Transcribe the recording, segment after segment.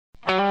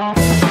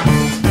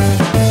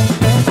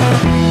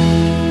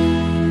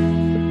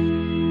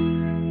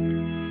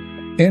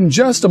In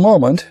just a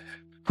moment,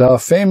 the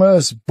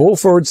famous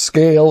Beaufort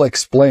scale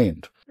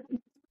explained.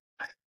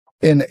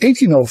 In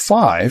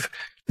 1805,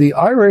 the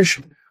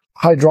Irish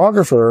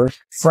hydrographer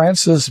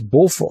Francis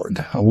Beaufort,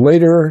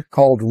 later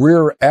called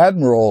Rear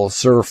Admiral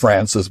Sir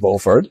Francis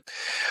Beaufort,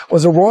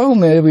 was a Royal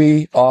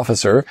Navy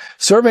officer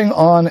serving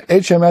on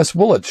HMS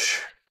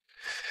Woolwich.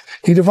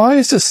 He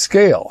devised a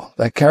scale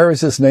that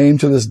carries his name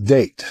to this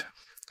date.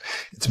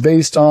 It's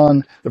based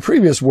on the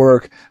previous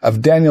work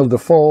of Daniel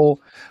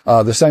Defoe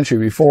the century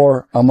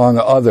before, among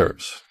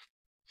others.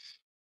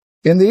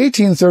 In the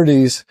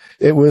 1830s,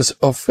 it was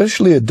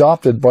officially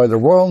adopted by the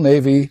Royal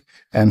Navy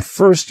and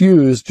first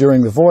used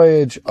during the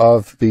voyage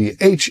of the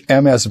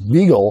HMS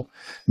Beagle,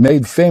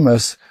 made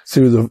famous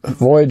through the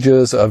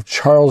voyages of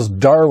Charles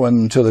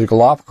Darwin to the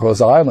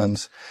Galapagos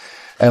Islands,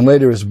 and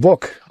later his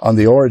book on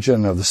the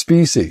origin of the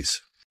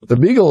species. The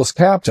Beagle's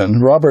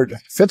captain, Robert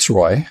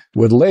Fitzroy,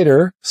 would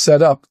later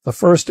set up the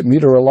first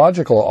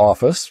meteorological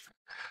office,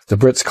 the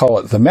Brits call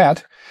it the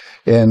Met,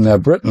 in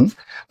Britain,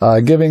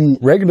 giving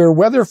regular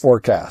weather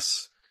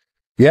forecasts.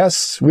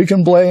 Yes, we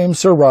can blame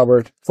Sir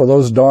Robert for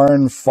those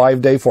darn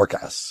 5-day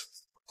forecasts.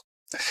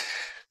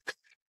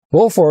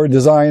 Beaufort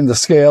designed the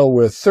scale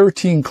with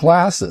 13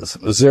 classes,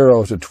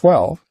 0 to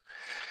 12,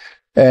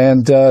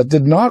 and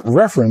did not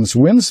reference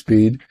wind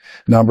speed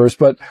numbers,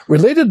 but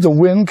related the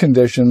wind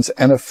conditions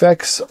and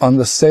effects on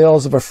the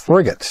sails of a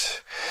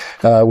frigate,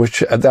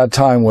 which at that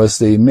time was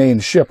the main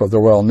ship of the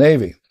Royal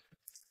Navy.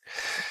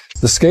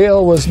 The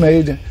scale was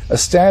made a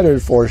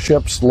standard for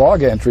ships'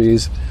 log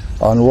entries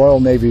on Royal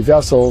Navy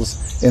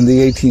vessels in the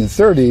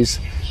 1830s,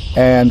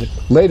 and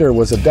later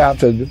was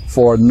adapted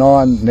for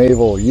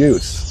non-naval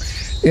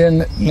use. In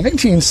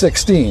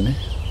 1916,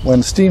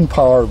 when steam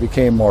power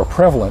became more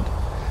prevalent,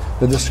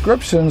 the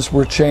descriptions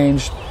were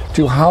changed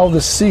to how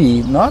the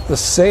sea, not the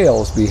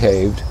sails,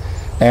 behaved,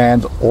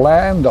 and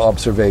land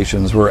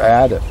observations were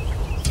added.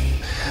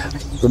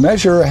 The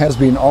measure has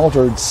been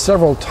altered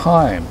several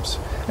times,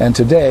 and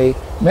today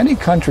many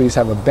countries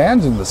have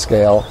abandoned the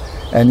scale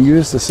and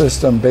use the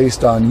system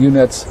based on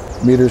units,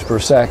 meters per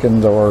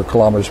second, or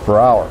kilometers per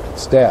hour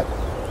instead.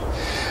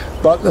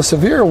 But the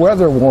severe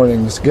weather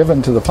warnings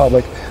given to the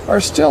public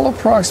are still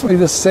approximately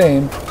the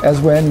same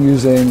as when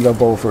using the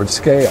Beaufort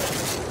scale.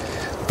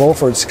 The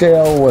Beaufort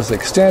scale was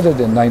extended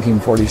in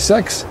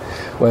 1946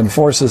 when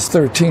forces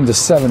 13 to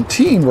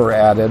 17 were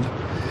added.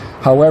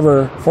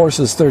 However,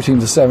 forces 13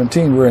 to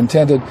 17 were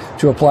intended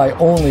to apply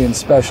only in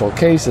special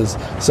cases,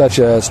 such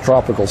as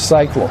tropical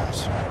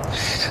cyclones.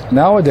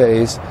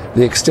 Nowadays,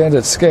 the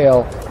extended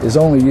scale is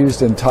only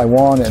used in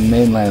Taiwan and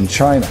mainland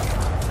China.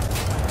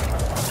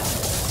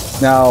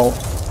 Now,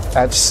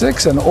 at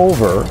 6 and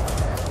over,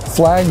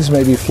 flags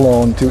may be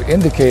flown to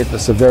indicate the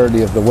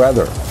severity of the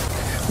weather.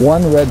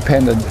 One red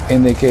pendant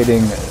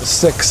indicating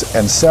 6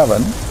 and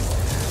 7,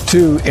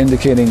 2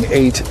 indicating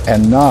 8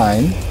 and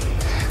 9,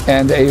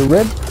 and a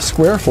red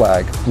square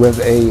flag with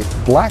a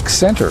black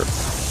center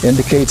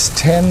indicates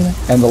 10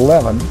 and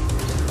 11,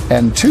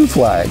 and 2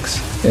 flags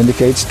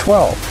indicates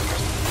 12.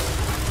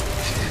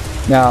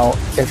 Now,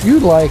 if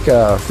you'd like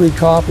a free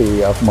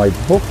copy of my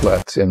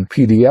booklet in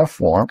PDF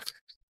form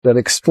that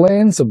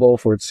explains the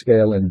Beaufort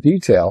scale in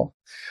detail,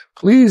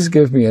 please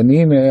give me an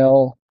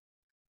email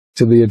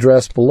to the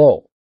address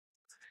below.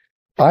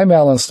 I'm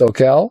Alan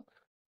Stokel.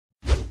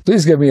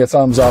 Please give me a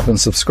thumbs up and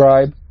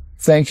subscribe.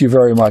 Thank you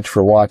very much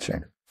for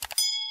watching.